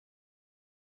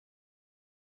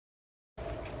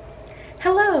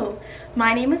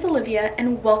My name is Olivia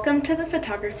and welcome to the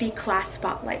Photography Class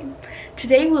Spotlight.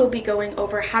 Today we'll be going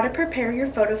over how to prepare your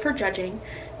photo for judging,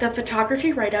 the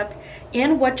photography write-up,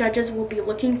 and what judges will be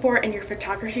looking for in your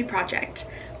photography project.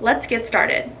 Let's get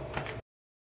started.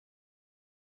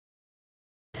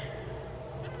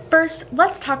 First,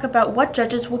 let's talk about what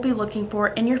judges will be looking for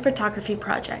in your photography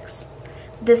projects.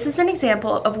 This is an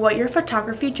example of what your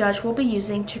photography judge will be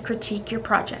using to critique your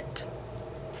project.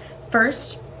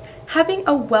 First, having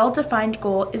a well-defined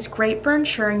goal is great for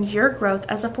ensuring your growth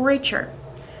as a 4-H'er.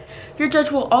 Your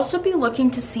judge will also be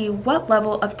looking to see what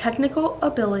level of technical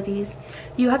abilities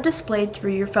you have displayed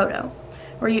through your photo.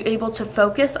 Were you able to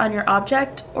focus on your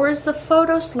object, or is the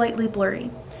photo slightly blurry?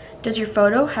 Does your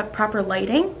photo have proper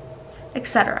lighting?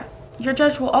 Etc. Your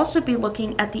judge will also be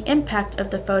looking at the impact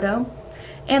of the photo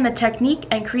and the technique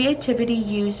and creativity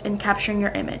used in capturing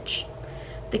your image.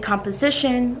 The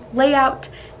composition, layout,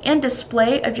 and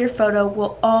display of your photo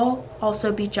will all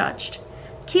also be judged.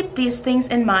 Keep these things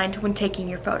in mind when taking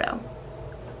your photo.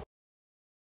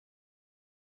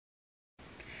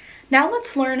 Now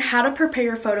let's learn how to prepare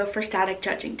your photo for static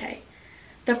judging day.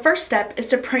 The first step is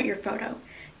to print your photo.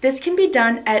 This can be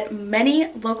done at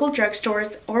many local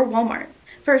drugstores or Walmart.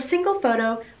 For a single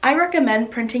photo, I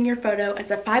recommend printing your photo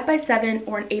as a 5x7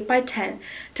 or an 8x10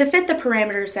 to fit the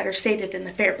parameters that are stated in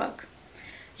the Fair Book.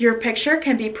 Your picture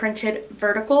can be printed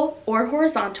vertical or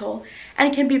horizontal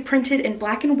and can be printed in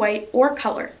black and white or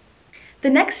color.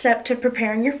 The next step to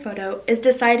preparing your photo is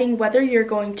deciding whether you're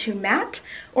going to matte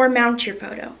or mount your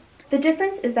photo. The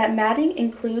difference is that matting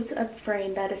includes a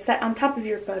frame that is set on top of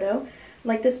your photo,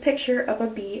 like this picture of a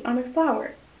bee on a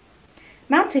flower.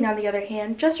 Mounting, on the other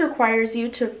hand, just requires you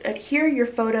to adhere your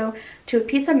photo to a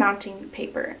piece of mounting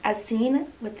paper, as seen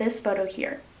with this photo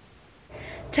here.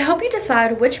 To help you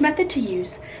decide which method to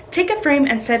use, take a frame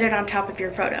and set it on top of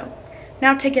your photo.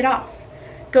 Now take it off.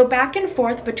 Go back and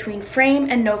forth between frame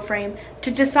and no frame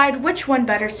to decide which one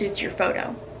better suits your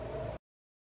photo.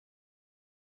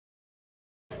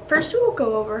 First, we will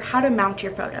go over how to mount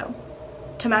your photo.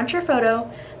 To mount your photo,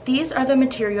 these are the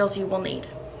materials you will need.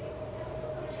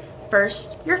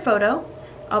 First, your photo.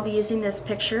 I'll be using this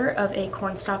picture of a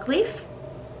cornstalk leaf.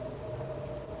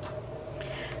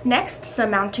 Next,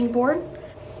 some mounting board,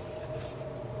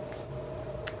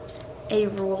 a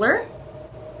ruler,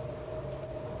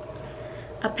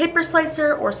 a paper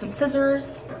slicer or some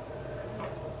scissors,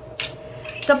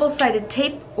 double-sided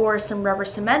tape or some rubber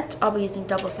cement. I'll be using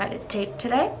double-sided tape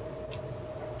today.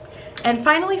 And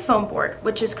finally, foam board,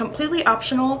 which is completely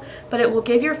optional, but it will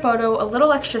give your photo a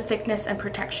little extra thickness and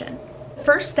protection. The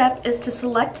first step is to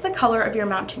select the color of your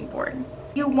mounting board.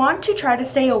 You want to try to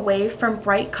stay away from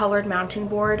bright colored mounting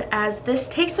board, as this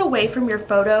takes away from your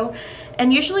photo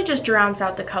and usually just drowns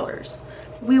out the colors.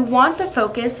 We want the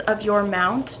focus of your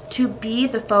mount to be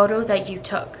the photo that you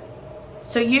took.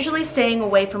 So usually staying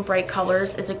away from bright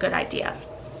colors is a good idea.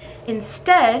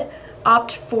 Instead,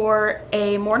 opt for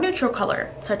a more neutral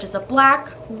color, such as a black,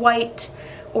 white,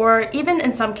 or even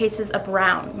in some cases a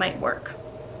brown might work.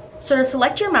 So to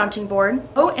select your mounting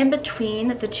board, go in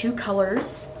between the two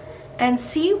colors and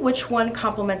see which one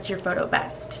complements your photo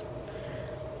best.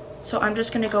 So I'm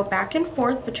just going to go back and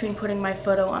forth between putting my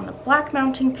photo on the black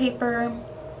mounting paper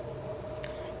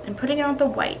and putting it on the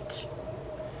white.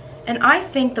 And I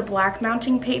think the black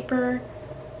mounting paper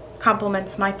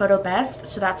complements my photo best,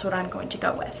 so that's what I'm going to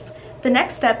go with. The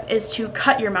next step is to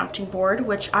cut your mounting board,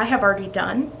 which I have already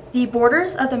done. The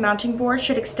borders of the mounting board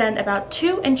should extend about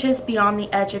 2 inches beyond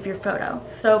the edge of your photo.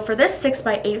 So for this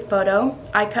 6x8 photo,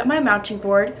 I cut my mounting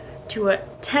board to a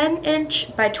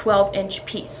 10-inch by 12-inch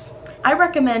piece. I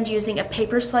recommend using a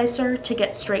paper slicer to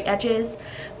get straight edges,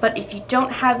 but if you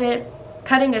don't have it,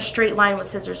 cutting a straight line with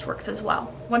scissors works as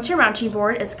well. Once your mounting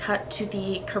board is cut to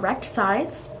the correct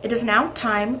size, it is now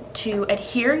time to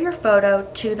adhere your photo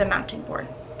to the mounting board.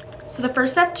 So the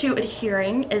first step to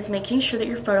adhering is making sure that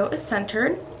your photo is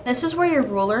centered. This is where your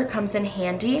ruler comes in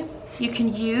handy. You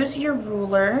can use your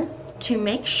ruler to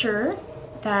make sure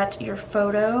that your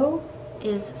photo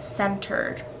is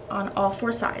centered on all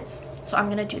 4 sides. So I'm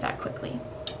going to do that quickly.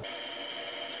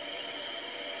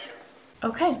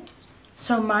 Okay,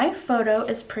 so my photo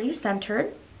is pretty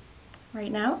centered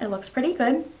right now. It looks pretty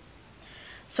good.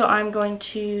 So I'm going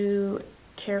to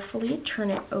carefully turn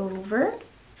it over,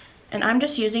 and I'm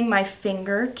just using my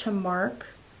finger to mark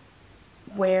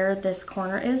where this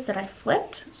corner is that I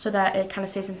flipped so that it kind of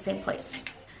stays in the same place.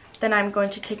 Then I'm going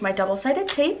to take my double-sided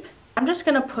tape. I'm just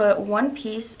going to put one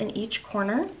piece in each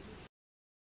corner.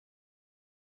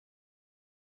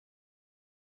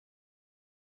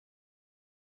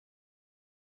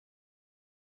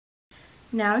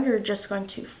 Now you're just going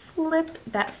to flip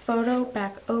that photo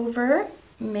back over.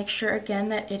 Make sure again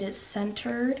that it is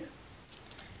centered.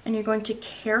 And you're going to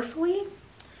carefully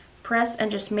press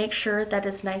and just make sure that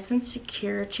it's nice and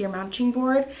secure to your mounting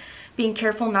board, being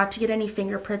careful not to get any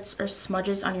fingerprints or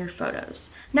smudges on your photos.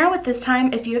 Now at this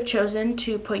time, if you have chosen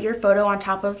to put your photo on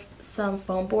top of some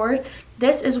foam board,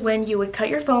 this is when you would cut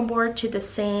your foam board to the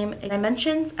same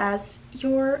dimensions as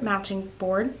your mounting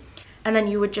board, and then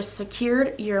you would just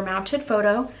secure your mounted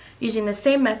photo using the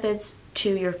same methods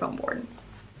to your foam board.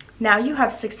 Now you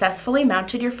have successfully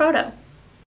mounted your photo.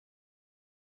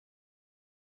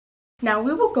 Now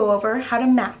we will go over how to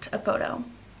mount a photo.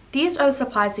 These are the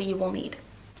supplies that you will need.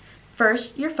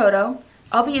 First, your photo.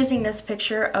 I'll be using this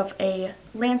picture of a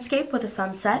landscape with a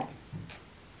sunset.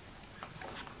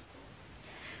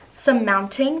 Some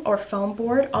mounting or foam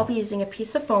board. I'll be using a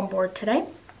piece of foam board today.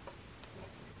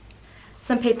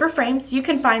 Some paper frames. You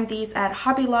can find these at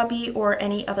Hobby Lobby or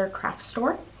any other craft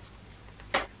store.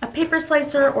 A paper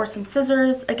slicer or some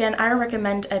scissors. Again, I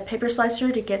recommend a paper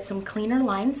slicer to get some cleaner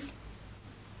lines.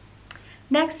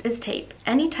 Next is tape.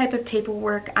 Any type of tape will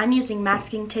work. I'm using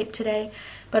masking tape today,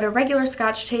 but a regular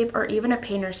Scotch tape or even a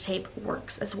painter's tape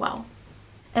works as well.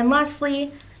 And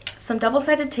lastly, some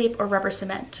double-sided tape or rubber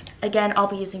cement. Again, I'll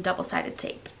be using double-sided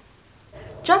tape.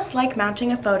 Just like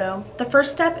mounting a photo, the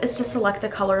first step is to select the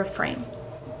color of frame.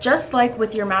 Just like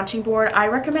with your mounting board, I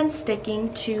recommend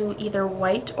sticking to either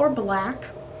white or black.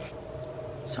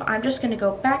 So I'm just going to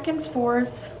go back and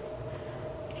forth,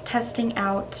 testing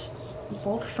out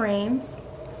both frames,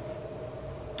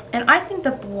 and I think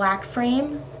the black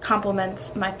frame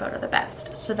complements my photo the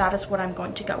best, so that is what I'm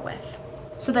going to go with.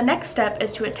 So the next step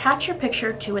is to attach your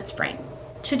picture to its frame.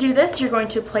 To do this, you're going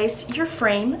to place your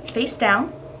frame face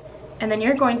down, and then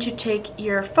you're going to take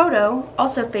your photo,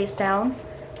 also face down,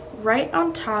 right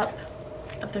on top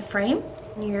of the frame,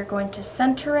 and you're going to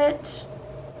center it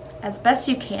as best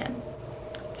you can.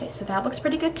 Okay, so that looks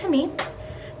pretty good to me.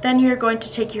 Then you're going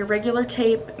to take your regular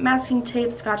tape, masking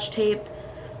tape, Scotch tape,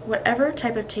 whatever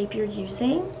type of tape you're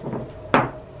using,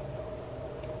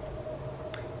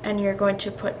 and you're going to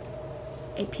put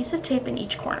a piece of tape in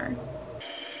each corner.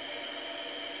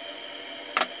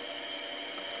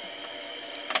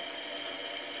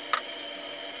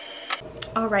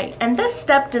 Alright, and this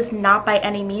step does not by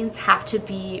any means have to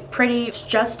be pretty. It's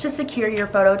just to secure your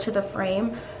photo to the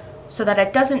frame so that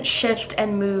it doesn't shift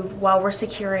and move while we're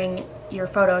securing your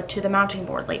photo to the mounting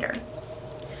board later.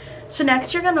 So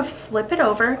next you're going to flip it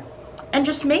over and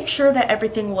just make sure that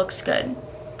everything looks good.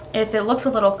 If it looks a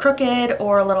little crooked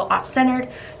or a little off-centered,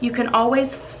 you can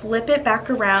always flip it back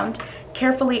around,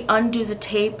 carefully undo the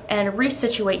tape, and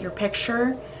resituate your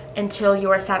picture until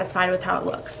you are satisfied with how it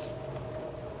looks.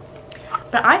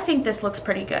 But I think this looks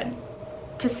pretty good.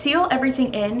 To seal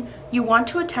everything in, you want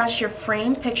to attach your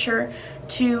frame picture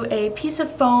to a piece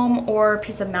of foam or a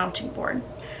piece of mounting board.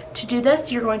 To do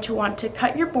this, you're going to want to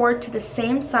cut your board to the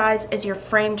same size as your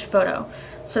framed photo,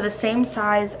 so the same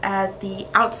size as the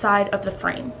outside of the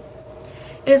frame.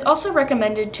 It is also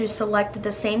recommended to select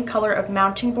the same color of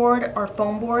mounting board or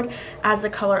foam board as the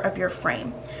color of your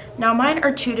frame. Now mine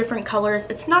are two different colors.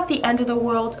 It's not the end of the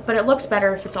world, but it looks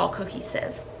better if it's all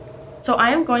cohesive. So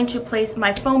I am going to place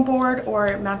my foam board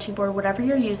or mounting board, whatever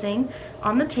you're using,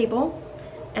 on the table,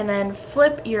 and then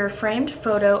flip your framed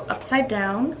photo upside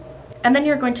down. And then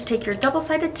you're going to take your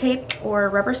double-sided tape or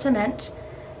rubber cement,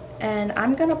 and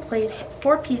I'm going to place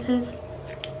 4 pieces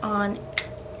on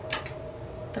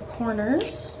the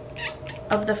corners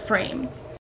of the frame.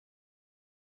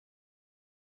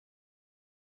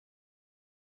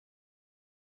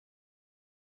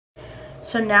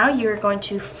 So now you're going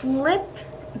to flip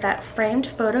that framed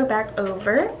photo back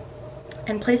over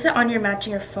and place it on your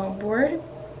mounting or foam board,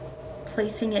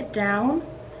 placing it down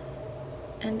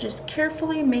and just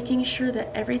carefully making sure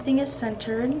that everything is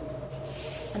centered,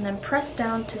 and then press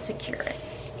down to secure it.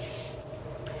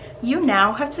 You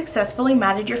now have successfully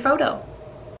mounted your photo.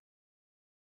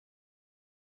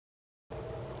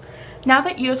 Now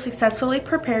that you have successfully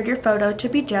prepared your photo to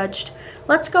be judged,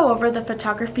 let's go over the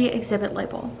photography exhibit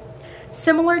label.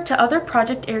 Similar to other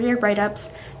project area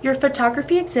write-ups, your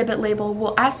photography exhibit label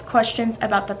will ask questions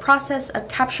about the process of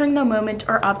capturing the moment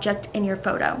or object in your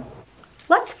photo.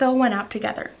 Let's fill one out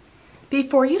together.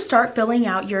 Before you start filling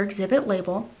out your exhibit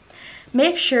label,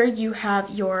 make sure you have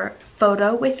your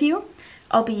photo with you.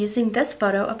 I'll be using this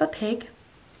photo of a pig,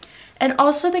 and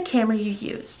also the camera you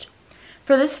used.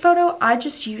 For this photo, I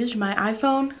just used my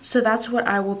iPhone, so that's what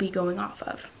I will be going off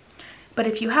of. But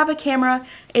if you have a camera,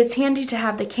 it's handy to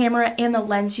have the camera and the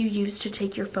lens you use to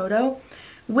take your photo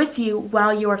with you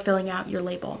while you are filling out your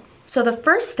label. So the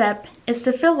first step is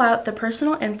to fill out the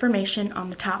personal information on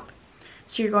the top.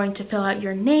 So you're going to fill out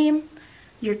your name,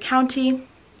 your county,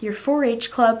 your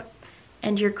 4-H club,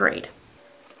 and your grade.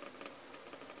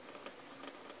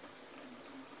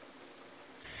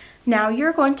 Now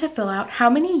you're going to fill out how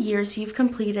many years you've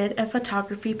completed a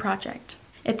photography project.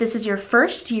 If this is your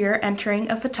first year entering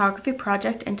a photography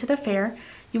project into the fair,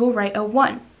 you will write a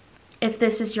 1. If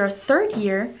this is your 3rd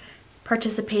year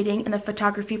participating in the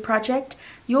photography project,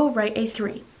 you'll write a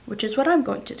 3, which is what I'm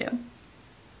going to do.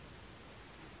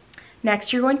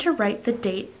 Next, you're going to write the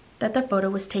date that the photo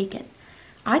was taken.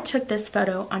 I took this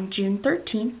photo on June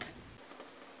 13th,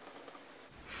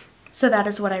 so that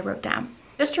is what I wrote down.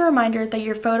 Just a reminder that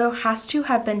your photo has to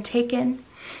have been taken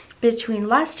between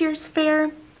last year's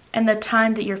fair and the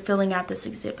time that you're filling out this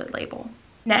exhibit label.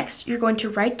 Next, you're going to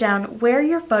write down where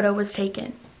your photo was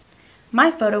taken. My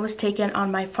photo was taken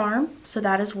on my farm, so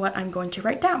that is what I'm going to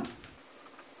write down.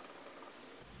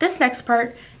 This next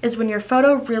part is when your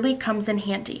photo really comes in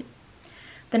handy.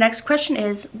 The next question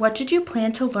is, what did you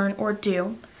plan to learn or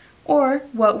do? Or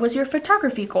what was your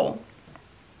photography goal?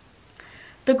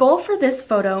 The goal for this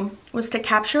photo was to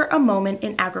capture a moment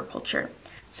in agriculture,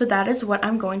 so that is what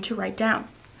I'm going to write down.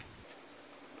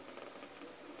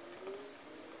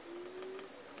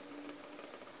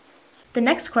 The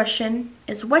next question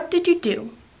is, what did you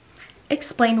do?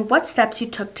 Explain what steps you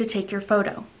took to take your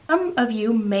photo. Some of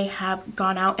you may have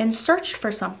gone out and searched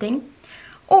for something,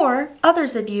 or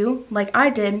others of you, like I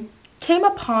did, came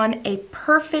upon a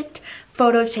perfect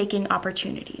photo taking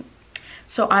opportunity.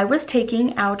 So I was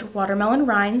taking out watermelon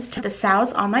rinds to the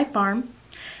sows on my farm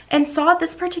and saw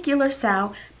this particular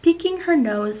sow peeking her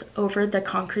nose over the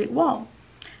concrete wall.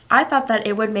 I thought that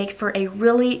it would make for a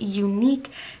really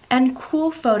unique and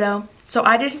cool photo, so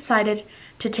I decided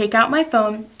to take out my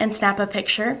phone and snap a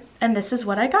picture, and this is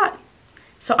what I got.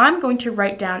 So I'm going to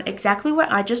write down exactly what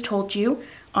I just told you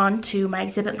onto my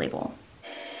exhibit label.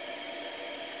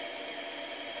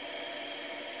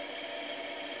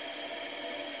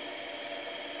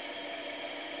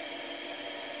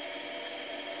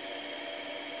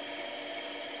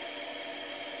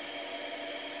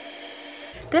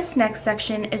 This next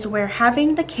section is where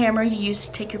having the camera you used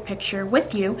to take your picture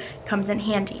with you comes in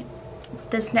handy.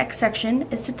 This next section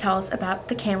is to tell us about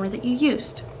the camera that you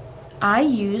used. I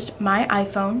used my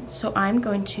iPhone, so I'm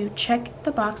going to check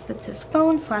the box that says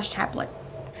phone/tablet.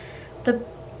 The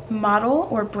model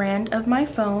or brand of my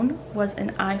phone was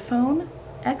an iPhone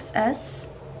XS,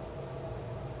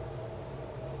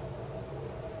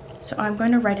 so I'm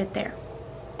going to write it there.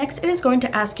 Next, it is going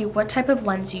to ask you what type of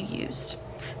lens you used.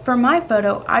 For my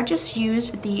photo, I just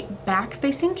used the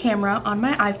back-facing camera on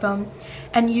my iPhone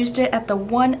and used it at the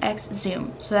 1x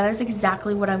zoom, so that is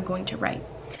exactly what I'm going to write.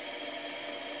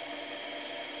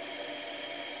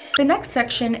 The next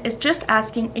section is just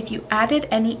asking if you added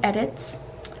any edits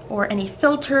or any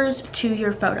filters to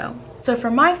your photo. So for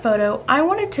my photo, I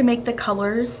wanted to make the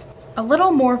colors a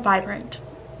little more vibrant.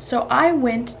 So I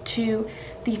went to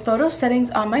the photo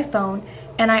settings on my phone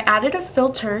and I added a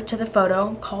filter to the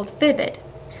photo called Vivid.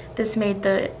 This made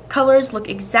the colors look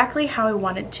exactly how I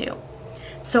wanted to.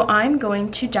 So I'm going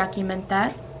to document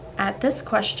that at this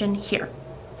question here.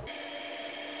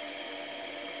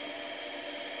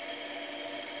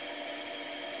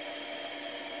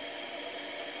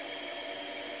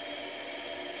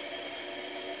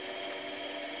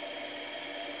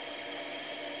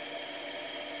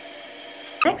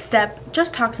 Next step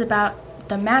just talks about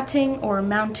the matting or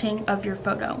mounting of your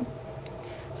photo.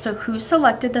 So who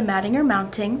selected the matting or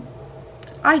mounting?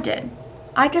 I did.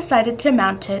 I decided to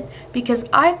mount it because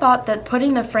I thought that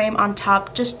putting the frame on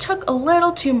top just took a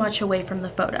little too much away from the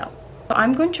photo. So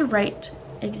I'm going to write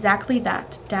exactly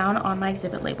that down on my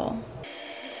exhibit label.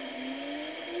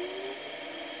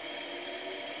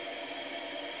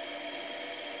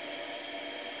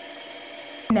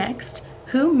 Next,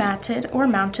 who matted or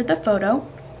mounted the photo?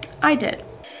 I did.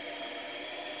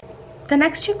 The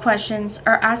next two questions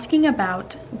are asking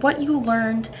about what you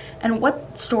learned and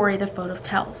what story the photo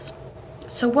tells.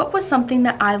 So what was something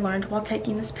that I learned while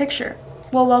taking this picture?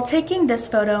 Well, while taking this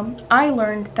photo, I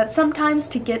learned that sometimes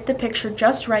to get the picture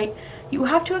just right, you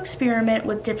have to experiment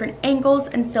with different angles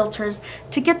and filters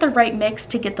to get the right mix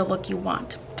to get the look you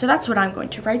want. So that's what I'm going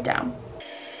to write down.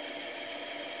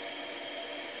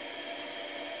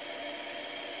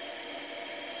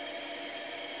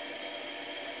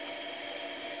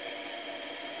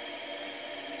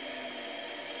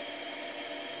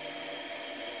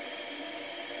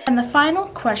 And the final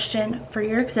question for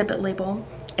your exhibit label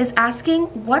is asking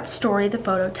what story the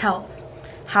photo tells.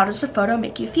 How does the photo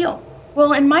make you feel?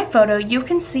 Well, in my photo, you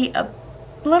can see a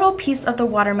little piece of the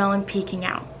watermelon peeking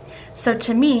out. So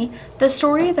to me, the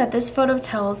story that this photo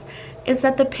tells is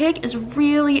that the pig is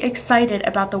really excited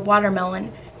about the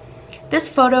watermelon. This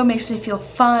photo makes me feel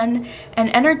fun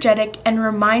and energetic and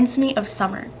reminds me of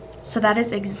summer. So that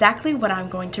is exactly what I'm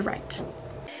going to write.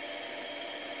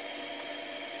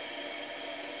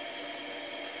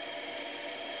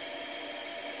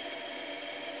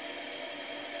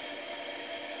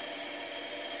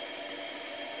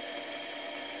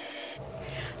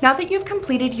 Now that you've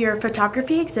completed your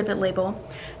photography exhibit label,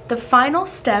 the final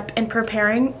step in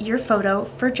preparing your photo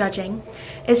for judging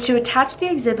is to attach the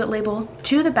exhibit label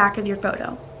to the back of your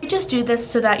photo. You just do this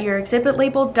so that your exhibit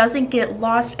label doesn't get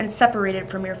lost and separated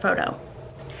from your photo.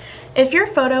 If your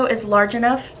photo is large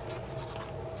enough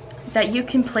that you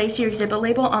can place your exhibit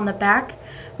label on the back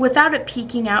without it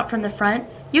peeking out from the front,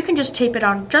 you can just tape it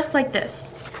on just like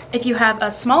this. If you have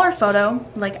a smaller photo,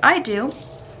 like I do,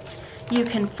 you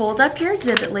can fold up your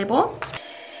exhibit label,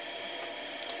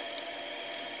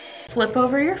 flip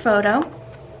over your photo,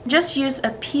 just use a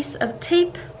piece of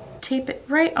tape it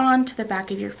right on to the back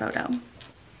of your photo.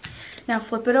 Now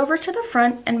flip it over to the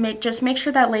front and just make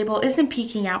sure that label isn't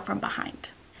peeking out from behind.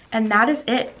 And that is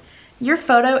it. Your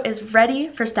photo is ready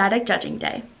for Static Judging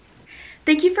Day.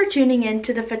 Thank you for tuning in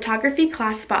to the Photography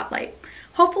Class Spotlight.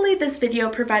 Hopefully this video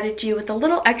provided you with a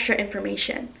little extra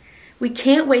information. We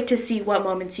can't wait to see what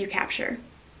moments you capture.